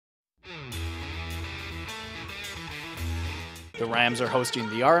The Rams are hosting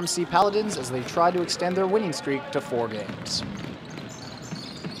the RMC Paladins as they try to extend their winning streak to 4 games.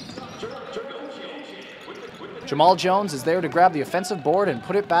 Jahmal Jones is there to grab the offensive board and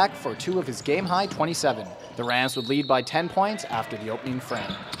put it back for 2 of his game-high 27. The Rams would lead by 10 points after the opening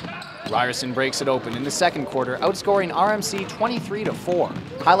frame. Ryerson breaks it open in the second quarter, outscoring RMC 23-4,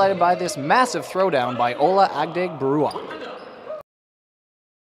 highlighted by this massive throwdown by Ola Agdeg-Barua.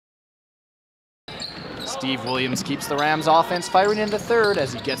 Steve Williams keeps the Rams offense firing in the third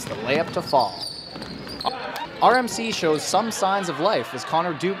as he gets the layup to fall. RMC shows some signs of life as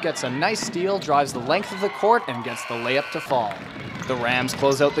Connor Duke gets a nice steal, drives the length of the court, and gets the layup to fall. The Rams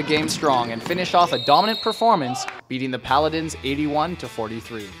close out the game strong and finish off a dominant performance, beating the Paladins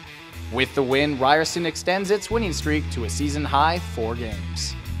 81-43. With the win, Ryerson extends its winning streak to a season-high 4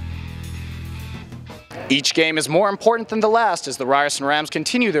 games. Each game is more important than the last as the Ryerson Rams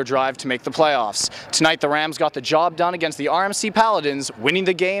continue their drive to make the playoffs. Tonight, the Rams got the job done against the RMC Paladins, winning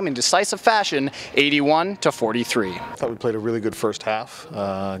the game in decisive fashion, 81-43. I thought we played a really good first half.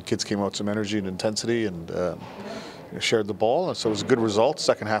 Kids came out with some energy and intensity and shared the ball, so it was a good result.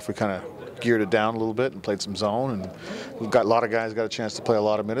 Second half, we kind of geared it down a little bit and played some zone, and we've got a lot of guys got a chance to play a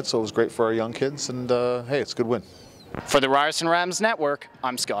lot of minutes, so it was great for our young kids, and hey, it's a good win. For the Ryerson Rams Network,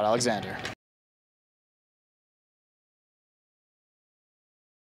 I'm Scott Alexander.